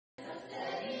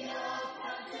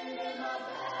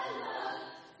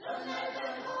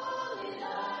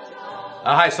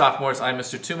Hi sophomores, I'm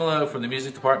Mr. Tumalo from the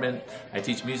music department. I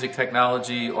teach music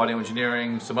technology, audio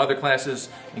engineering, some other classes,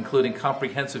 including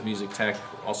comprehensive music tech,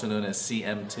 also known as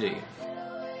CMT.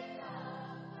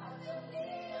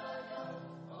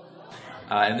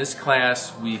 In this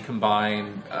class, we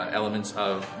combine elements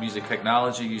of music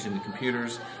technology using the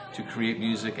computers to create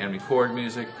music and record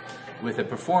music with a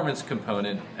performance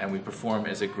component, and we perform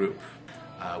as a group.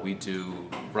 We do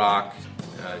rock,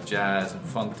 jazz, and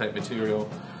funk type material,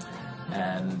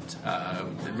 and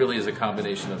it really is a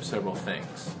combination of several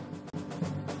things.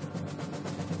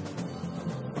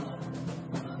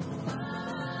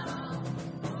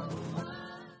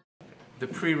 The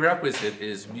prerequisite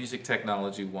is Music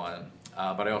Technology 1,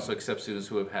 but I also accept students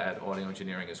who have had audio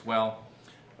engineering as well,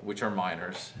 which are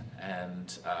minors,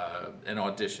 and an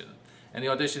audition. And the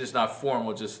audition is not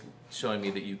formal, just showing me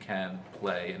that you can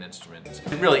play an instrument.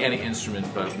 Really any instrument,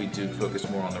 but we do focus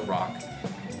more on the rock,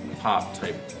 pop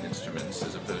type instruments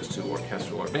as opposed to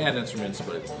orchestral or band instruments,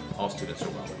 but all students are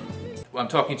welcome. I'm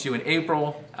talking to you in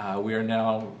April. We are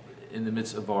now in the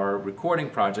midst of our recording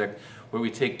project where we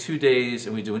take 2 days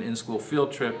and we do an in-school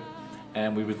field trip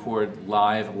and we record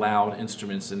live, loud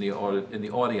instruments in the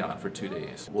Audion for 2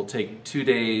 days. We'll take 2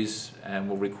 days and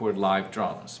we'll record live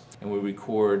drums. And we'll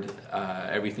record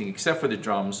everything except for the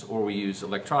drums, or we use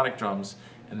electronic drums,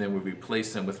 and then we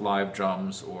replace them with live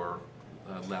drums or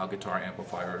loud guitar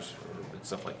amplifiers and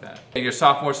stuff like that. And your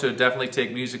sophomores, so definitely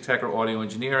take music tech or audio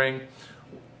engineering,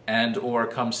 and or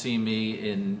come see me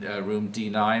in room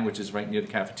D9, which is right near the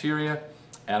cafeteria.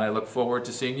 And I look forward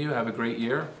to seeing you. Have a great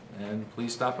year, and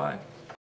please stop by.